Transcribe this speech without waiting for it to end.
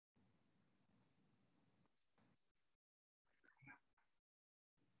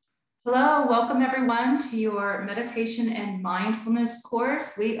Hello, welcome everyone to your Meditation and Mindfulness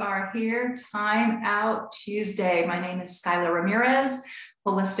course. We are here Time Out Tuesday. My name is Skylar Ramirez,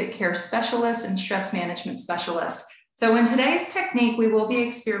 Holistic Care Specialist and Stress Management Specialist. So in today's technique, we will be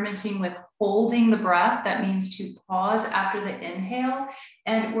experimenting with holding the breath. That means to pause after the inhale.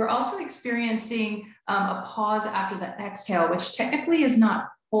 And we're also experiencing a pause after the exhale, which technically is not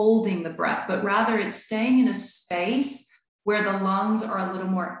holding the breath, but rather it's staying in a space where the lungs are a little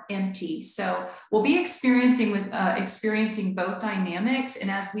more empty. So we'll be experiencing both dynamics.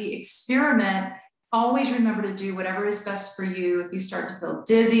 And as we experiment, always remember to do whatever is best for you. If you start to feel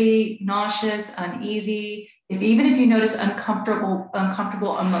dizzy, nauseous, uneasy, even if you notice uncomfortable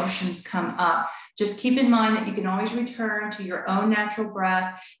emotions come up, just keep in mind that you can always return to your own natural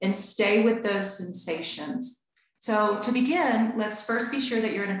breath and stay with those sensations. So to begin, let's first be sure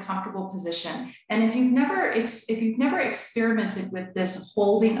that you're in a comfortable position. And if you've never experimented with this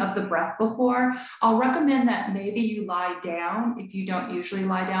holding of the breath before, I'll recommend that maybe you lie down if you don't usually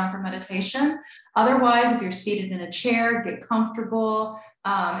lie down for meditation. Otherwise, if you're seated in a chair, get comfortable.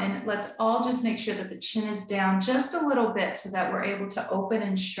 And let's all just make sure that the chin is down just a little bit so that we're able to open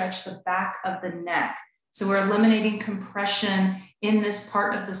and stretch the back of the neck. So we're eliminating compression in this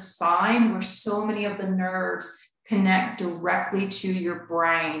part of the spine where so many of the nerves connect directly to your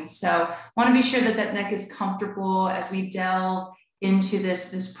brain. So want to be sure that that neck is comfortable as we delve into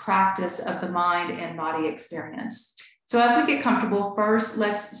this practice of the mind and body experience. So as we get comfortable, first,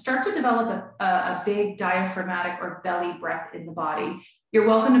 let's start to develop a big diaphragmatic or belly breath in the body. You're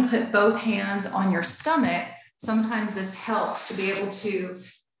welcome to put both hands on your stomach. Sometimes this helps to be able to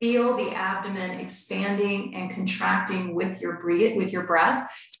feel the abdomen expanding and contracting with your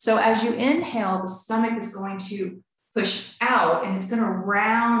breath. So as you inhale, the stomach is going to push out and it's going to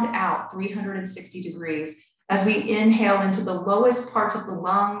round out 360 degrees. As we inhale into the lowest parts of the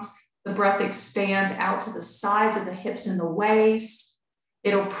lungs, the breath expands out to the sides of the hips and the waist.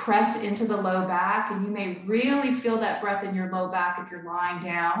 It'll press into the low back, and you may really feel that breath in your low back if you're lying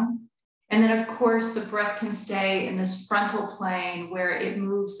down. And then, of course, the breath can stay in this frontal plane where it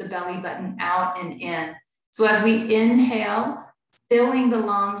moves the belly button out and in. So as we inhale, filling the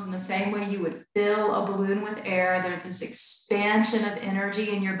lungs in the same way you would fill a balloon with air, there's this expansion of energy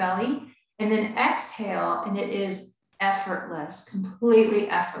in your belly. And then exhale, and it is effortless, completely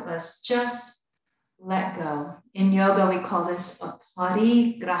effortless. Just let go. In yoga, we call this a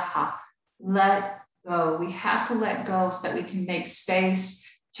parigraha. Let go. We have to let go so that we can make space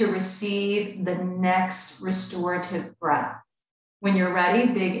to receive the next restorative breath. When you're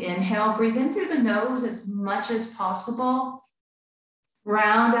ready, big inhale, breathe in through the nose as much as possible.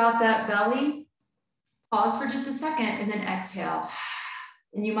 Round out that belly. Pause for just a second and then exhale.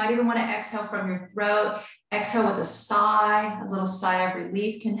 And you might even want to exhale from your throat. Exhale with a sigh. A little sigh of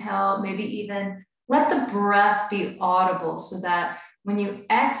relief can help. Maybe even let the breath be audible so that when you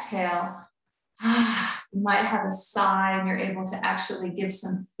exhale, you might have a sigh and you're able to actually give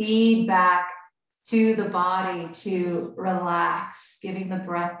some feedback to the body to relax, giving the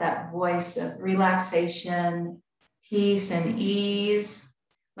breath that voice of relaxation, peace, and ease.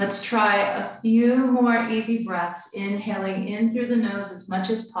 Let's try a few more easy breaths, inhaling in through the nose as much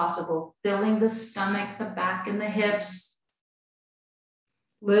as possible, filling the stomach, the back, and the hips.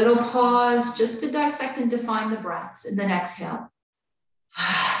 Little pause just to dissect and define the breaths, and then exhale.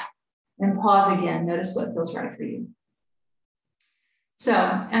 And pause again. Notice what feels right for you. So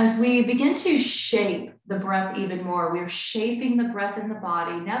as we begin to shape the breath even more, we're shaping the breath in the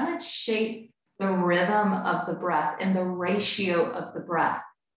body. Now let's shape the rhythm of the breath and the ratio of the breath.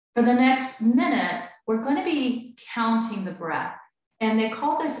 For the next minute, we're going to be counting the breath. And they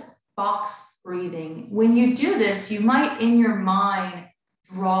call this box breathing. When you do this, you might in your mind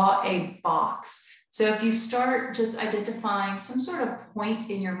draw a box. So if you start just identifying some sort of point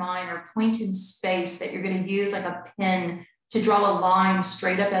in your mind or point in space that you're going to use like a pen to draw a line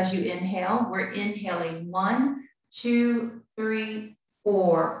straight up as you inhale, we're inhaling 1, 2, 3,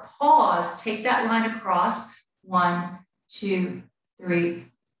 4. Pause, take that line across. 1, 2, 3,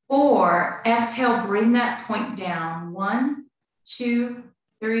 4. Exhale, bring that point down. 1, 2,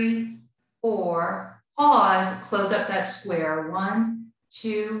 3, 4. Pause, close up that square. 1,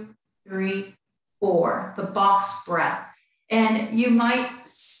 2, 3, 4, the box breath. And you might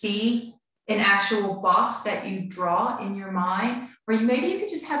see an actual box that you draw in your mind, or maybe you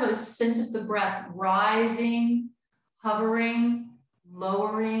could just have a sense of the breath rising, hovering,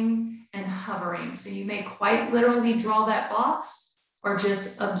 lowering, and hovering. So you may quite literally draw that box or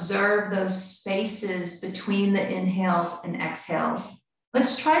just observe those spaces between the inhales and exhales.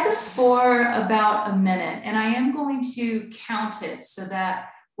 Let's try this for about a minute, and I am going to count it so that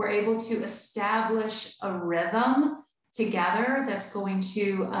we're able to establish a rhythm together that's going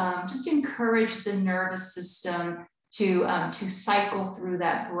to just encourage the nervous system to cycle through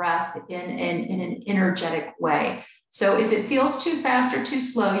that breath in an energetic way. So if it feels too fast or too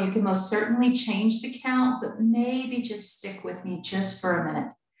slow, you can most certainly change the count, but maybe just stick with me just for a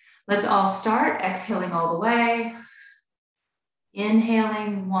minute. Let's all start exhaling all the way.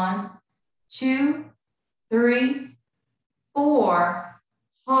 Inhaling 1, 2, 3, 4.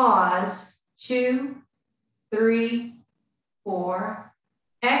 Pause 2, 3, 4.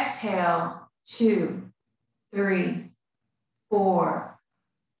 Exhale 2, 3, 4.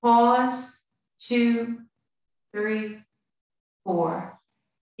 Pause 2, 3, 4.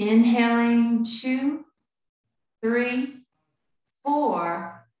 Inhaling 2, 3,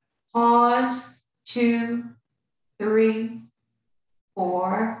 4. Pause 2, 3,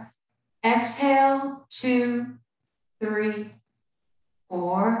 4. Exhale 2, 3,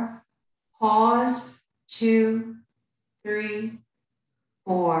 4. Pause 2, 3,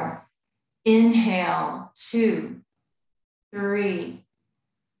 4. Inhale 2, 3,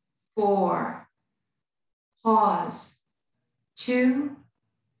 4. Pause 2,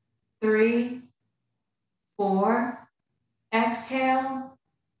 3, 4. Exhale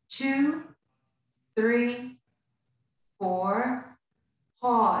 2, 3, 4.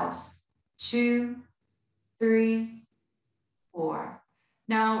 Pause 2, 3, 4.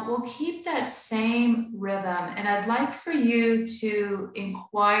 Now we'll keep that same rhythm, and I'd like for you to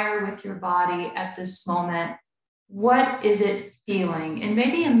inquire with your body at this moment, what is it feeling? And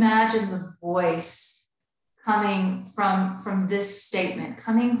maybe imagine the voice coming from this statement,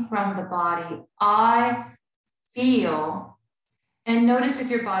 coming from the body. I feel, and notice if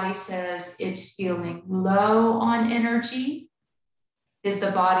your body says it's feeling low on energy. Is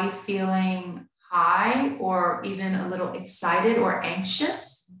the body feeling high or even a little excited or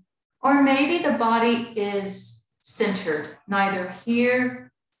anxious? Or maybe the body is centered, neither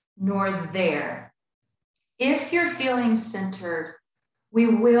here nor there. If you're feeling centered, we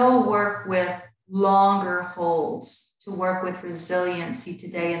will work with longer holds to work with resiliency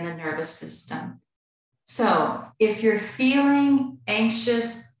today in the nervous system. So if you're feeling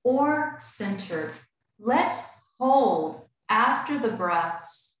anxious or centered, let's hold after the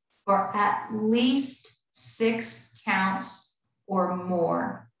breaths for at least 6 counts or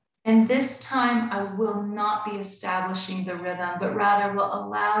more. And this time I will not be establishing the rhythm, but rather will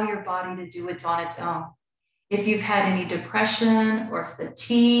allow your body to do it on its own. If you've had any depression or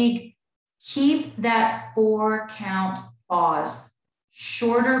fatigue, keep that 4 count pause.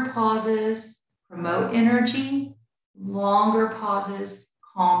 Shorter pauses promote energy, longer pauses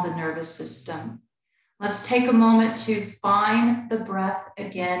calm the nervous system. Let's take a moment to find the breath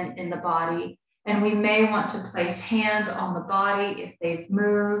again in the body. And we may want to place hands on the body if they've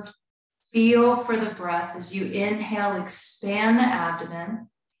moved. Feel for the breath as you inhale, expand the abdomen.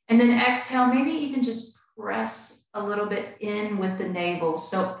 And then exhale, maybe even just press a little bit in with the navel.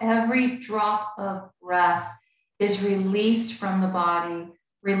 So every drop of breath is released from the body,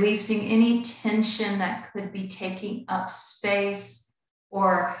 releasing any tension that could be taking up space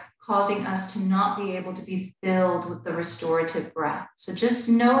or causing us to not be able to be filled with the restorative breath. So just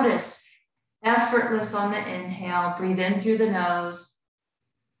notice, effortless on the inhale, breathe in through the nose.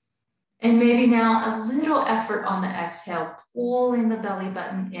 And maybe now a little effort on the exhale, pulling the belly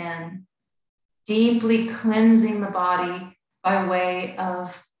button in, deeply cleansing the body by way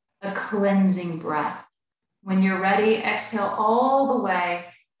of a cleansing breath. When you're ready, exhale all the way.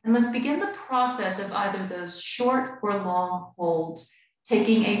 And let's begin the process of either those short or long holds.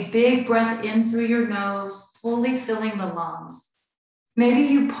 Taking a big breath in through your nose, fully filling the lungs. Maybe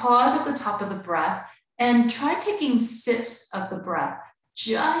you pause at the top of the breath and try taking sips of the breath.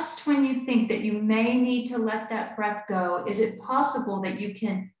 Just when you think that you may need to let that breath go, is it possible that you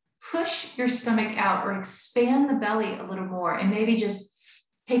can push your stomach out or expand the belly a little more and maybe just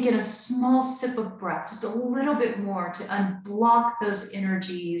take in a small sip of breath, just a little bit more to unblock those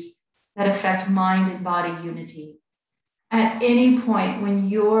energies that affect mind and body unity. At any point when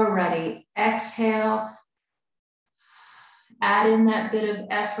you're ready, exhale, add in that bit of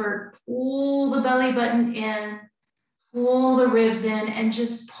effort, pull the belly button in, pull the ribs in, and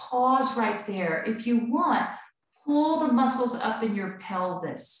just pause right there. If you want, pull the muscles up in your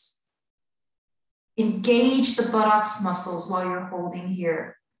pelvis. Engage the buttocks muscles while you're holding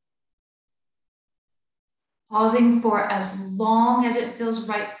here. Pausing for as long as it feels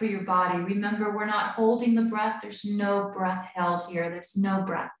right for your body. Remember, we're not holding the breath. There's no breath held here. There's no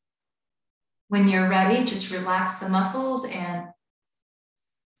breath. When you're ready, just relax the muscles and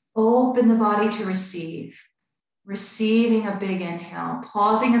open the body to receive. Receiving a big inhale,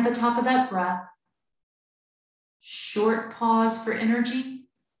 pausing at the top of that breath. Short pause for energy,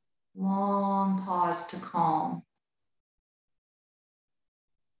 long pause to calm.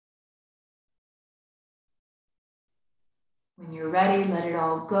 When you're ready, let it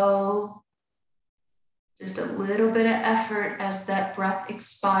all go. Just a little bit of effort as that breath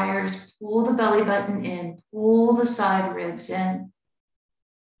expires. Pull the belly button in, pull the side ribs in.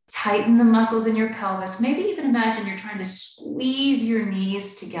 Tighten the muscles in your pelvis. Maybe even imagine you're trying to squeeze your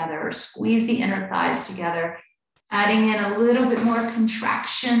knees together or squeeze the inner thighs together, adding in a little bit more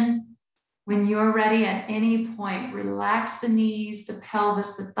contraction. When you're ready at any point, relax the knees, the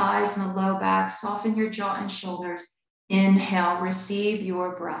pelvis, the thighs, and the low back. Soften your jaw and shoulders. Inhale, receive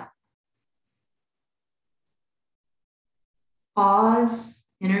your breath. Pause,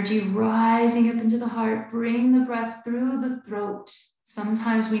 energy rising up into the heart. Bring the breath through the throat.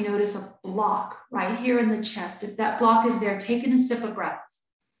 Sometimes we notice a block right here in the chest. If that block is there, take in a sip of breath.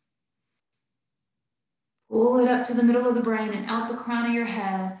 Pull it up to the middle of the brain and out the crown of your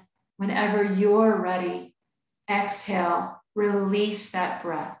head. Whenever you're ready, exhale, release that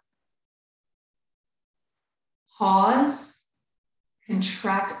breath. Pause,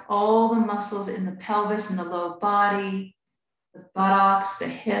 contract all the muscles in the pelvis and the low body, the buttocks, the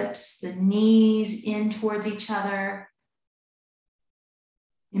hips, the knees in towards each other.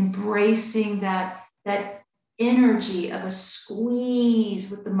 Embracing that energy of a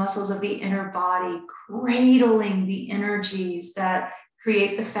squeeze with the muscles of the inner body, cradling the energies that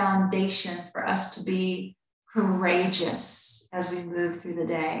create the foundation for us to be courageous as we move through the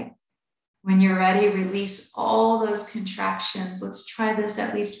day. When you're ready, release all those contractions. Let's try this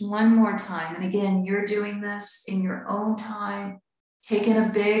at least one more time. And again, you're doing this in your own time. Take in a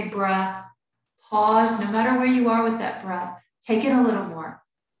big breath. Pause, no matter where you are with that breath. Take in a little more.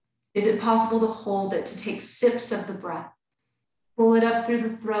 Is it possible to hold it, to take sips of the breath? Pull it up through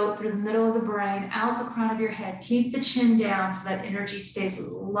the throat, through the middle of the brain, out the crown of your head. Keep the chin down so that energy stays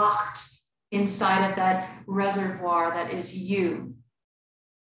locked inside of that reservoir that is you.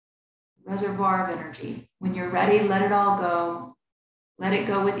 Reservoir of energy. When you're ready, let it all go. Let it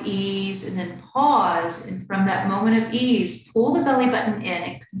go with ease, and then pause. And from that moment of ease, pull the belly button in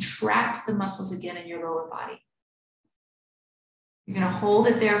and contract the muscles again in your lower body. You're going to hold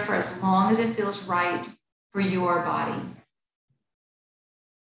it there for as long as it feels right for your body.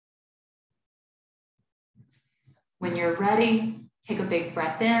 When you're ready, take a big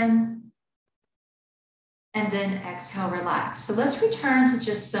breath in and then exhale, relax. So let's return to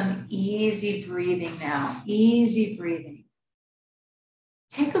just some easy breathing now. Easy breathing.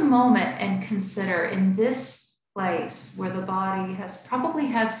 Take a moment and consider in this place where the body has probably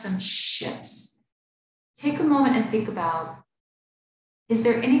had some shifts. Take a moment and think about, is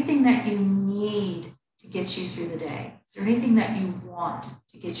there anything that you need to get you through the day? Is there anything that you want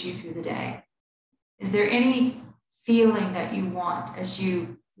to get you through the day? Is there any feeling that you want as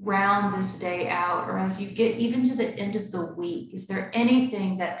you round this day out, or as you get even to the end of the week? Is there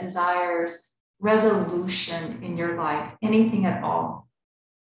anything that desires resolution in your life? Anything at all?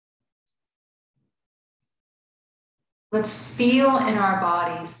 Let's feel in our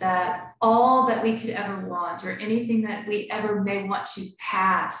bodies that all that we could ever want, or anything that we ever may want to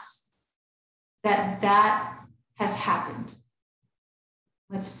pass, that has happened.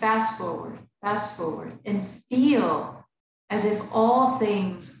 Let's fast forward, and feel as if all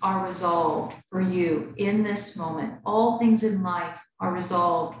things are resolved for you in this moment. All things in life are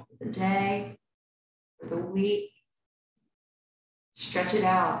resolved for the day, for the week. Stretch it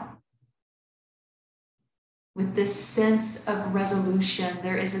out. With this sense of resolution,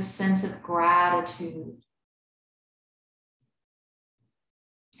 there is a sense of gratitude.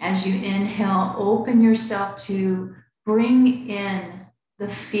 As you inhale, open yourself to bring in the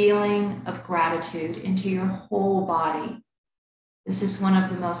feeling of gratitude into your whole body. This is one of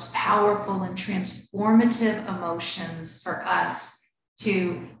the most powerful and transformative emotions for us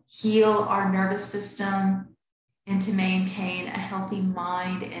to heal our nervous system and to maintain a healthy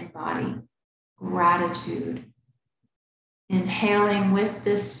mind and body. Gratitude. Inhaling with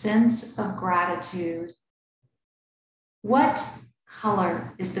this sense of gratitude. What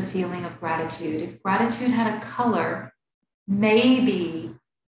color is the feeling of gratitude? If gratitude had a color, maybe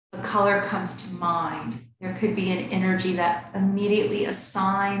a color comes to mind. There could be an energy that immediately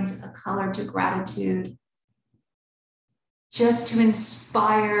assigns a color to gratitude, just to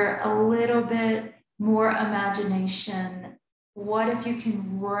inspire a little bit more imagination. What if you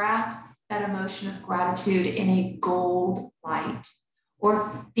can wrap that emotion of gratitude in a gold light,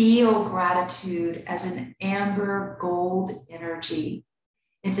 or feel gratitude as an amber gold energy?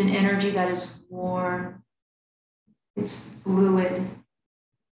 It's an energy that is warm, It's fluid,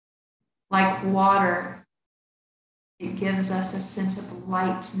 like water. It gives us a sense of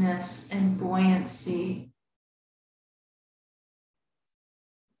lightness and buoyancy.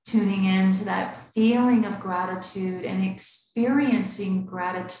 Tuning into that feeling of gratitude and experiencing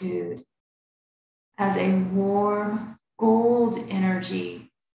gratitude as a warm gold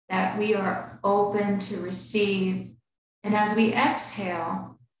energy that we are open to receive. And as we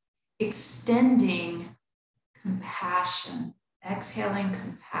exhale, extending compassion, exhaling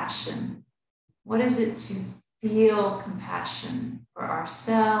compassion. What is it to feel compassion for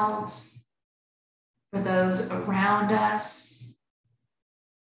ourselves, for those around us?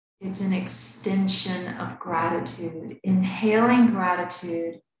 It's an extension of gratitude, inhaling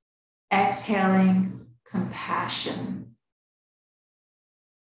gratitude, exhaling compassion.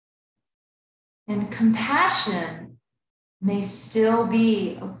 And compassion may still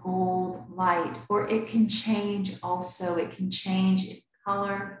be a gold light, or it can change also. It can change in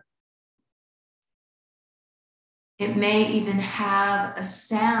color. It may even have a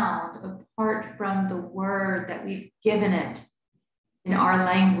sound apart from the word that we've given it in our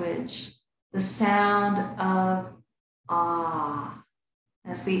language, the sound of ah.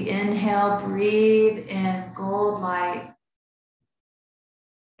 As we inhale, breathe in gold light,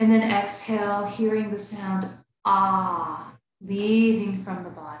 and then exhale, hearing the sound ah, leaving from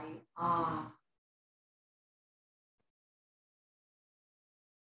the body, ah.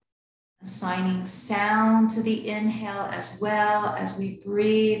 Assigning sound to the inhale as well as we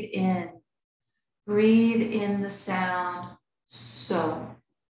breathe in. Breathe in the sound so.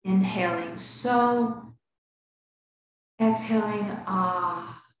 Inhaling so. Exhaling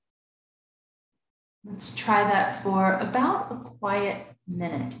ah. Let's try that for about a quiet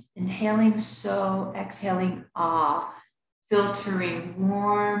minute. Inhaling so, exhaling ah. Filtering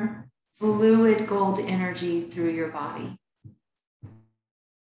warm, fluid gold energy through your body.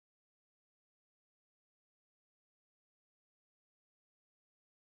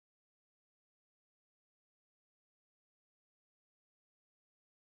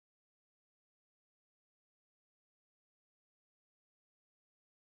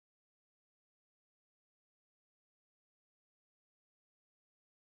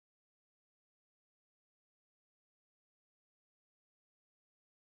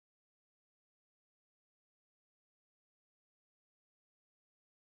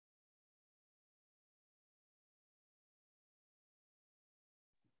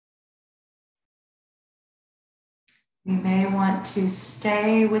 We may want to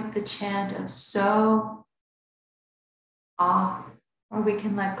stay with the chant of so, ah, or we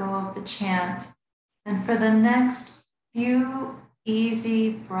can let go of the chant. And for the next few easy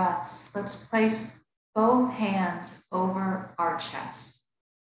breaths, let's place both hands over our chest.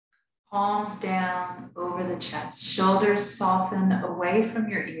 Palms down over the chest, shoulders soften away from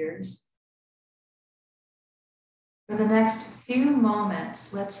your ears. For the next few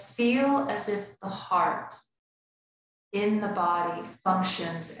moments, let's feel as if the heart in the body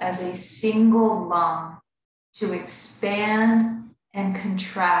functions as a single lung to expand and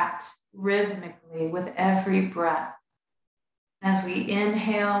contract rhythmically with every breath. As we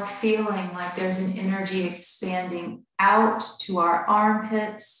inhale, feeling like there's an energy expanding out to our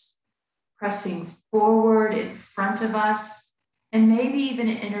armpits, pressing forward in front of us, and maybe even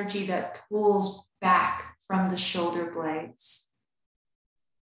an energy that pulls back from the shoulder blades.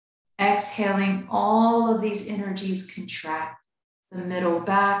 Exhaling, all of these energies contract. The middle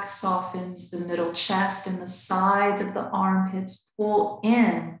back softens, the middle chest and the sides of the armpits pull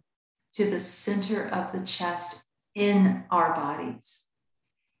in to the center of the chest in our bodies.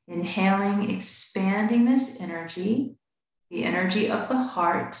 Inhaling, expanding this energy, the energy of the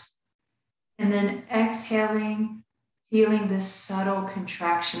heart, and then exhaling, feeling this subtle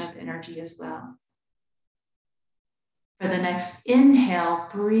contraction of energy as well. For the next inhale,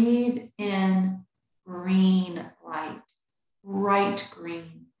 breathe in green light, bright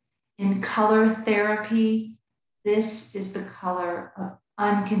green. In color therapy, this is the color of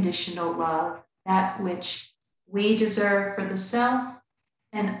unconditional love, that which we deserve for the self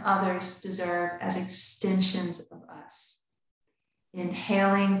and others deserve as extensions of us.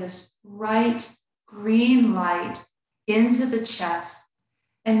 Inhaling this bright green light into the chest,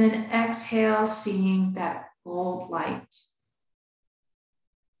 and then exhale, seeing that gold light.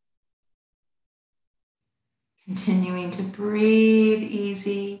 Continuing to breathe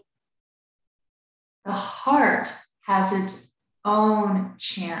easy. The heart has its own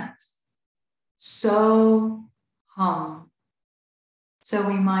chant. So hum. So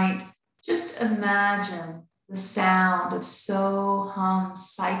we might just imagine the sound of so hum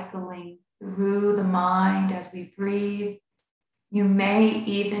cycling through the mind as we breathe. You may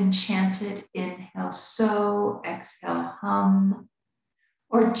even chant it, inhale so, exhale hum,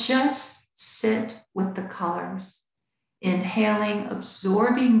 or just sit with the colors. Inhaling,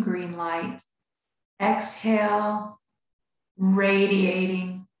 absorbing green light. Exhale,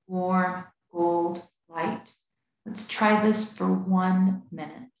 radiating warm gold light. Let's try this for 1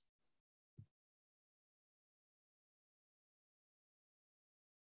 minute.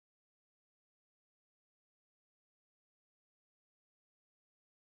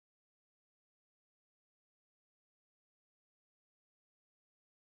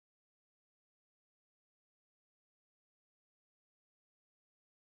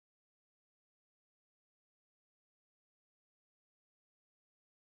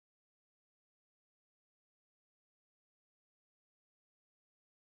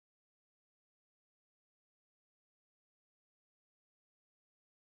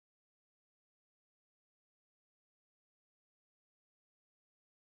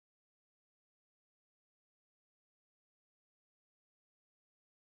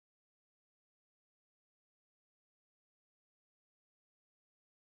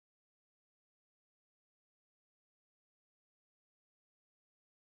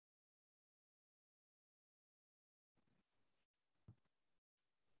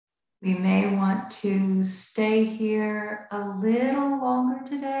 We may want to stay here a little longer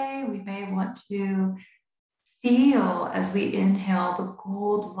today. We may want to feel as we inhale the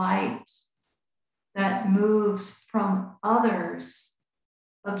gold light that moves from others,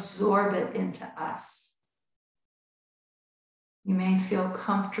 absorb it into us. You may feel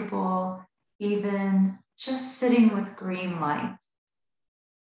comfortable even just sitting with green light.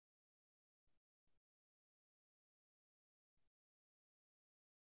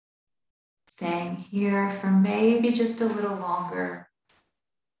 Staying here for maybe just a little longer.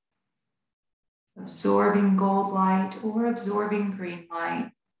 Absorbing gold light or absorbing green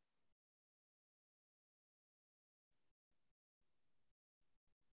light.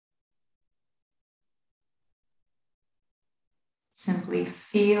 Simply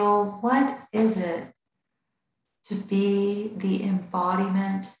feel, what is it to be the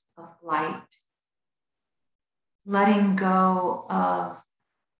embodiment of light? Letting go of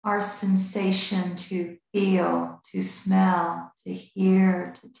our sensation to feel, to smell, to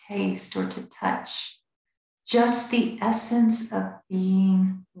hear, to taste, or to touch. Just the essence of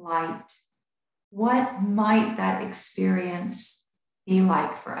being light. What might that experience be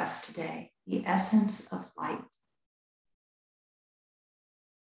like for us today? The essence of light.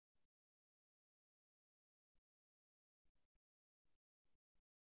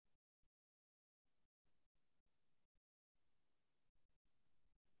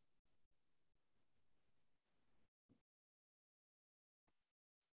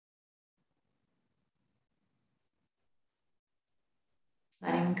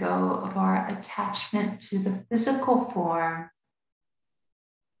 Letting go of our attachment to the physical form,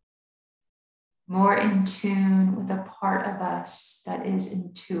 more in tune with a part of us that is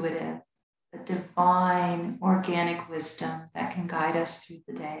intuitive, a divine organic wisdom that can guide us through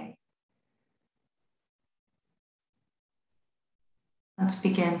the day. Let's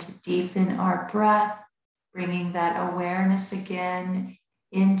begin to deepen our breath, bringing that awareness again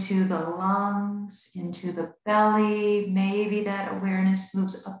into the lungs, into the belly. Maybe that awareness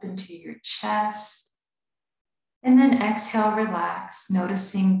moves up into your chest. And then exhale, relax,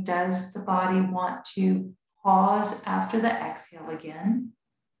 noticing, does the body want to pause after the exhale again?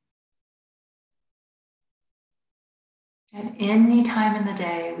 At any time in the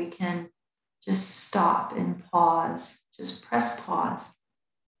day, we can just stop and pause, just press pause.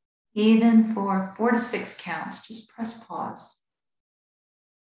 Even for 4 to 6 counts, just press pause.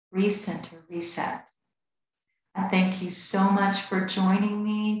 Recenter, reset. I thank you so much for joining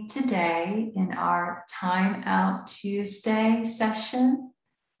me today in our Time Out Tuesday session.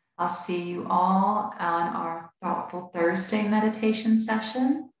 I'll see you all on our Thoughtful Thursday meditation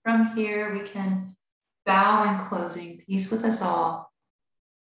session. From here, we can bow in closing. Peace with us all.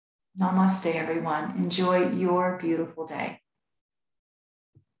 Namaste, everyone. Enjoy your beautiful day.